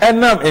tentem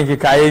enam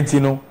enkikaye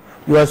ntino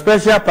your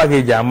special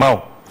package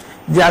amount.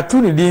 There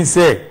two need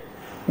say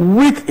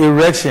weak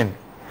erection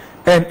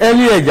and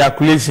early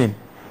ejaculation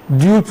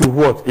due to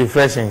what?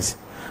 Infections.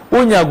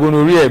 Unya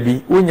gonorrhea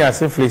bi, unya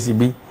syphilis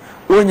bi,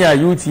 unya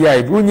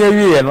UTI bi, unya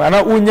wiye no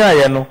ana unya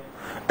ye no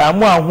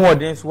amu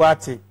ahoden so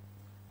ate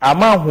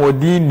ama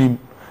ahoden nim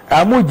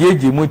amu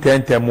jeje mu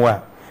tentem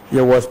a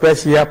ye was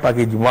special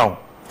package amount.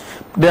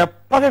 The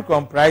package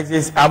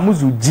comprises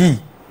Amuzu G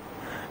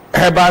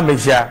herbal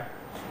mixture,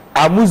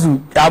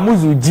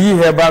 Amuzu G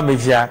herbal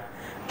mixture,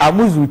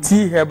 Amuzu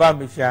T herbal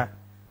mixture,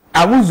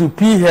 Amuzu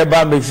P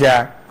herbal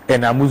mixture,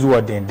 and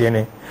Amuzu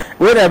Odendene.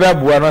 Whenever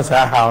Buano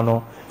Saha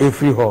no, a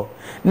free hole.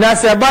 Now,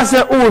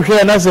 Sebasa, oh, here,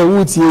 and as a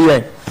wood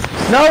here.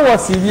 Now,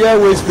 was severe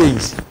waist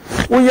pains.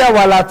 Uya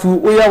wala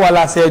tu, uya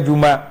wala se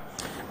Juma.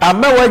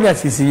 Ama wanya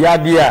sisi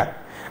yadia.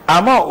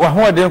 Ama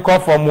wahwa den call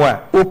for more.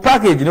 O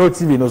package no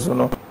TV no so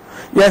no.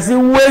 Yes,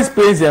 waist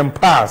pains and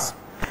pass,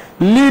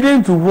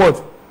 leading to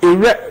what?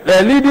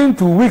 Leading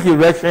to weak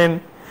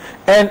erection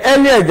and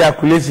early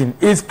ejaculation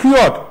is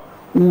cured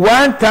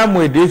one time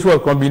with this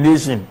word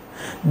combination.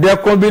 The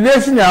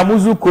combination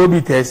Amuzu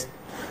Kobe test,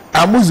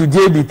 Amuzu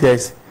JB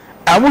test,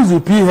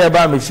 Amuzu P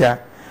herbal mixture,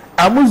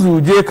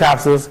 Amuzu J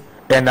capsules,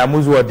 and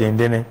Amuzu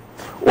Odendene.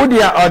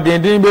 Odia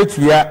Odendene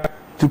betuya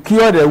to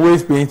cure the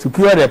waist pain, to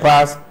cure the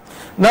pass.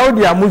 Now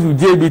the Amuzu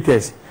JB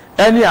test,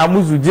 any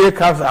Amuzu J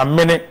capsules a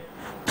minute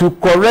to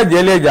correct the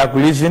early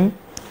ejaculation.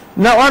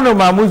 Now one of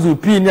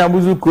Amuzu P and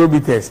Amuzu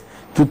Kobe test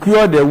to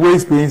cure the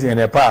waist pains and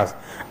the pass.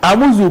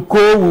 Amuzu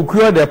Co will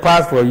cure the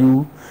pass for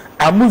you.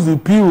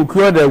 Amuzu P will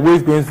cure the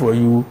waist pains for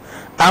you.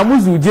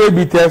 Amuzu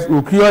JB test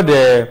will cure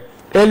the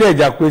early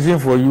ejaculation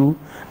for you.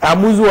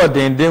 Amuzu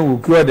Odenden will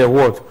cure the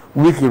what?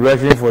 Weak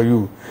erection for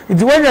you.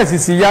 It's when you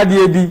see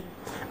Yadi,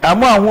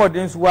 Ama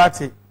Hoden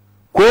Swati,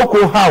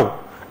 Coco how,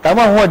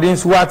 Ama Hoden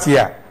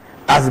Swatia,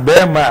 as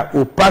Bema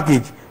or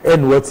package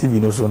and what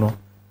TV no so no.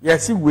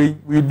 Yes, we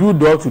do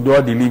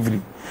door-to-door delivery.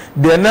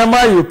 The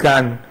number you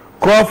can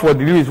call for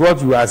delivery is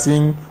what you are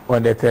seeing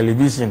on the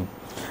television.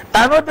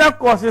 Another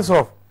causes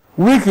of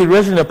weak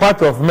erection on the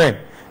part of men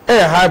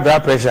is high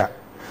blood pressure.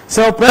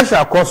 So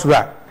pressure causes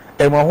that.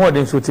 And my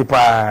holding so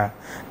tipa.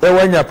 And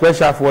when your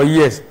pressure for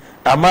years,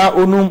 ama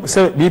unum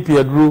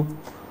BP adru,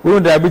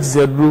 unum diabetes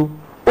adru,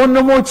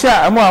 unum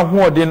mocha ama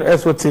holding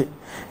SOT.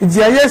 It's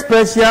a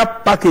special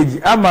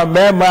package. Ama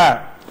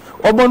mema.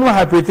 Obonu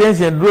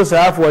hypertension draws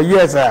for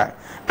years.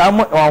 I'm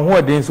on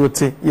what they so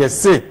say. Yes,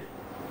 say.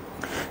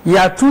 You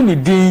are too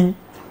needing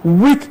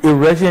weak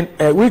erection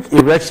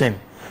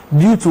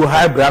due to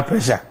high blood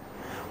pressure.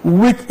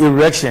 Weak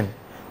erection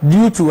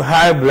due to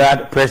high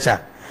blood pressure.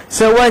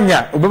 So when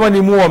ya obama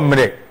ni mu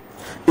omre,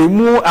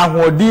 emu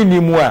ahodi ni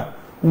mu a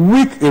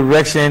weak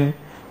erection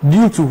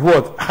due to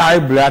what? High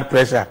blood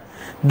pressure.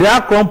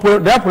 That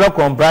product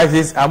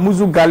comprises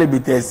Amuzu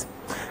Galibi test,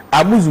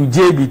 Amuzu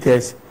JB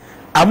test,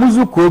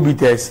 Amuzu Kobe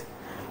test,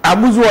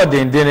 Amuzu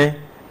Odendene,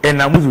 and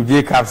Amuzu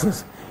J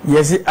capsules.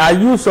 Yes, are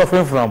you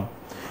suffering from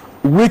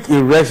weak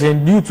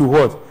erection due to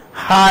what?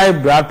 High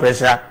blood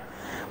pressure.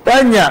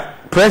 When your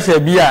pressure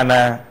be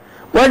ana,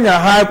 when your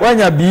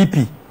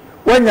BP,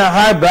 when your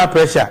high blood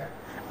pressure,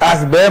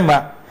 as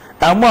Bema,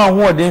 Ama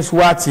who den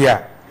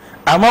swatia,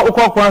 Ama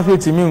uko kwanso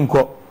timi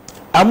nko,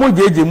 Amu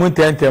jeje mu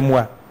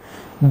tentemwa,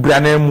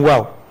 branem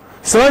wow.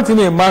 So to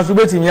me, Masu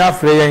betimi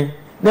afreyen,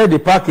 na the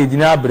package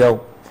na brew.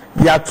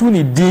 Ya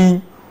tuni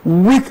din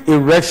weak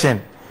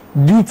erection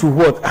due to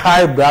what?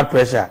 High blood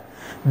pressure.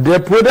 The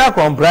product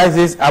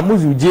comprises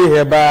Amuzu J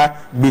herbal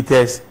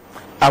bitters,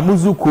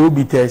 Amuzu Co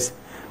bitters,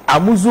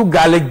 Amuzu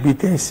garlic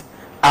bitters,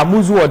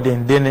 Amuzu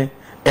Odendene,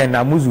 and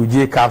Amuzu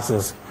J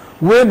capsules.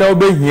 We now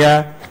be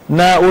here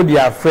now all the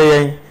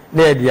affair,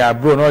 near the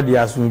bro, no the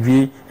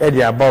asunji, and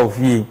the above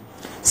ye.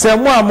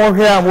 Some more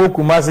here, I'm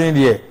Kumasi in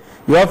the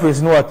your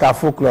office no at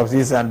Tafo Club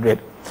 600.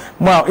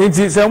 Now, it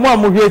is some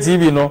more here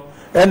TV no,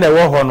 and the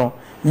war no.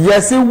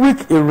 Yes, a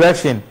weak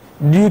erection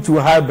due to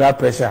high blood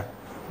pressure.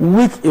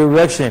 Weak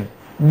erection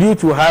due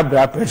to high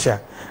blood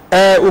pressure.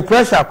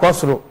 Pressure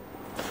costro.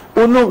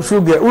 Uno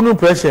sugar, uno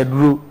pressure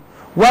drew.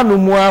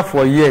 One more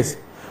for years.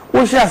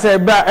 Usha say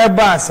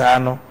eba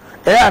sano.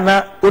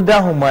 Na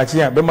uda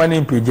humachia be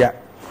mani mpija.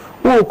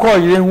 U call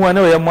you one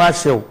way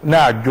marshal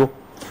na ajo.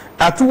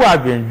 Atu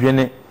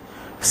adwendwene.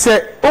 Say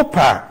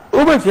opa,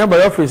 ubeti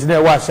by office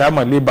near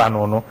Washama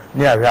Libano no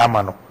near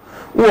Ramano.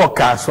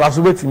 Uoka so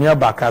asubeti me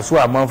abaka so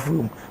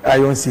amanfum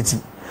Iron City.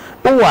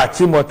 Uwa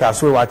chimota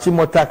so wa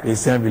chimota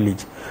Christian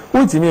village.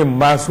 Utimi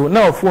mmaso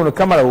na phone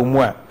camera wo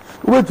mu a.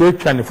 Ubeti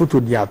etwa ne photo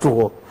di ato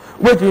ho.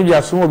 Ubeti mi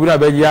aso obi na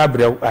beji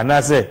abrew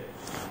anase.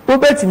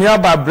 Ubeti mi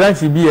aba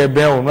branch bi e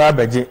ben onu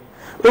abeje.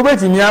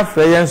 Ubeti mi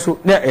afre yenso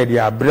na e di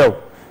abrew.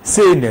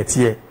 Say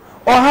netie.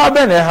 O ha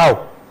be na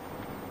how.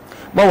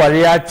 ma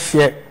ware a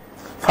che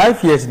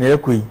 5 years na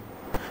ekoi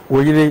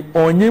wo yire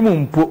onye mu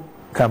mpo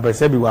kan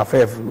pese bi wa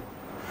fefu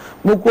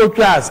mo ko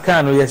twa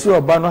scan no yesi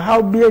oba no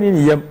how be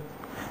ni yam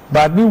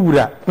ba bi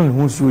wura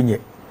nhu su nye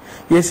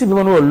yesi bi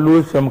no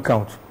low sperm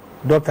count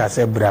doctor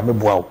say bra me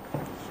boawo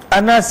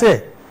ana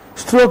say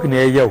stroke na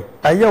eyew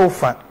ayew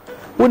fa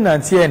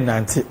wonante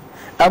nante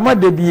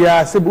amade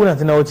bia se bu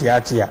nante na wo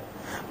chia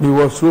bi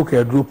wo stroke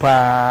edru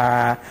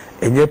pa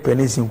enye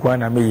pennis nkwa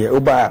na meye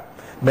oba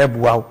me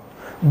boawo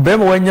be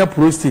mo wanya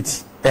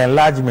prostate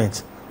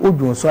enlargement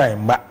odun so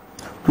ayemba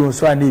don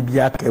so ana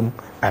bia kam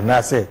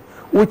ana say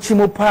wo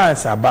chimo pa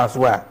nsaba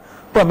so a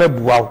pa me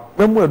boawo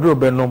me mu edru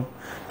benom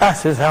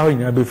asesa ho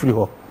nya be free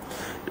ho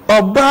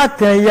oba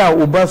tan ya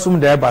obasum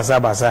da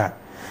basa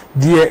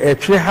die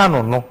etwe ha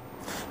no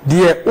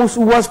die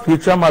was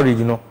spiritual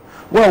marriage no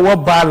wo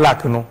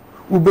balak no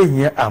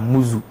ubehia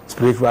amuzu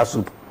spiritual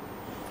soup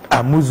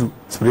amuzu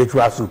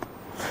spiritual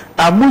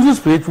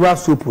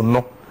soup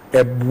no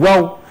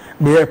ebuaw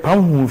me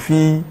pam hu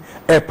fi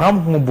pam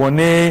hu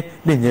bone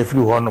ne nya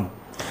free ho no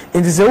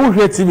nti se wo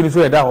hwe tv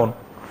so eda ho no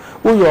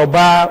wo yo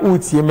ba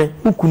utie me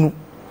ukunu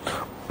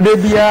de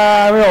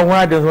bia me ho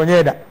ade so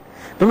nya da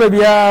me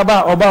bia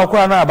ba oba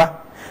okwa na aba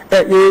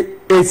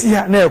esi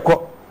ha na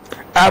ekọ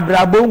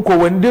abrabo nko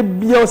wende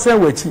bia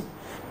osen wachi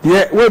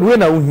de we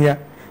na uhia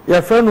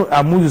ya fenu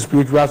amuzu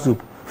spiritual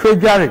soup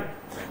fejare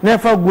na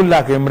fa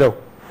gulak emrew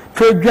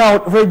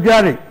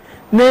fejare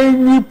na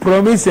nyi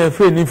promise en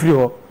fe ni free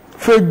ho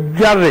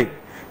fejare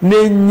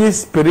na nyi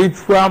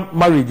spiritual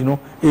marriage no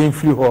en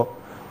free ho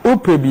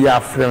ope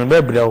bia frem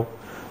bebrew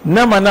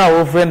na mana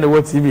wo friend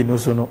wo tv no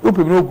so no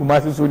ope bi no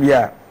kuma so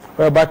dia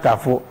we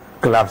batafo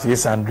club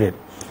 600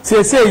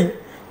 say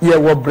ye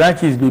wo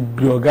branches be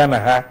Ghana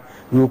ha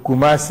yo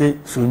Kumasi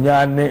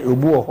Sunyane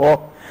obu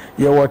ho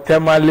ye wo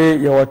Temale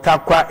ye wo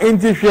Takwa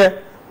entihwe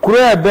kuro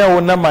ebe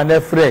wo na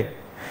manefre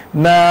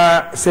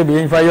na se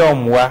be nfa ye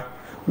omwa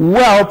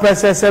wa o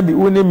pese se bi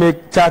uni make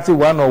chat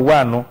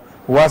 101 no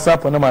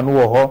WhatsApp na manu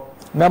wo ho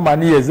na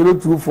mani ye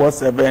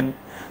 0247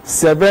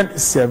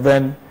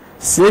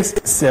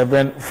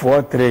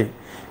 776743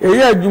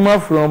 eye adwuma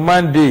from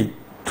Monday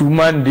to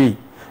Monday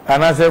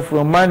and I say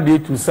from Monday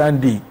to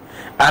Sunday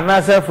and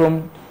I say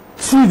from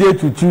Tuesday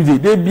to Tuesday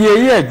they be a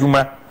year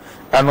juma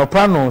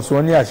anopa no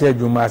so ni ase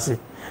juma ase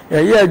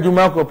a year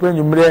juma ko pe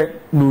nyumre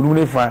nuru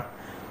ne fa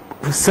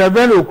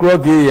 7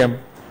 o'clock a.m.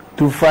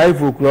 to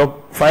 5 o'clock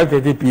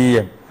 5:30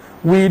 p.m.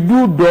 we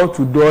do door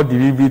to door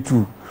delivery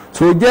too,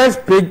 so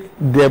just pick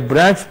the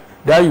branch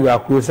that you are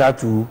closer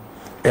to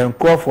and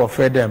call for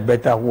further and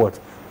better what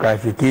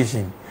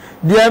clarification.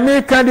 The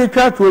American they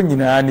try to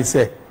nyina ani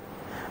say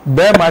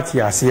be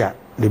mati ase a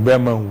the be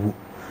manwu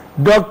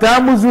Dr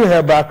Amuzu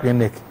Herbal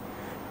Clinic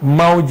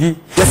Mauji,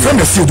 your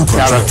friend is still do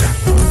contractor.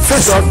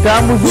 First, Dr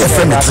Amuzu, your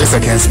friend is 3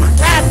 seconds man.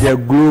 The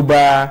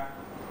global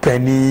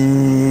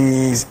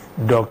pennis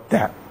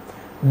doctor.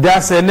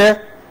 That's ene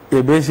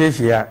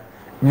ebesheshia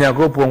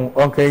nyakopon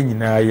onka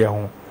nyina ye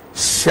ho.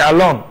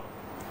 Shalom.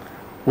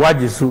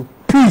 Wajisu.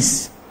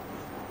 Peace.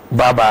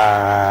 Bye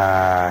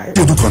bye.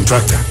 You do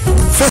contractor.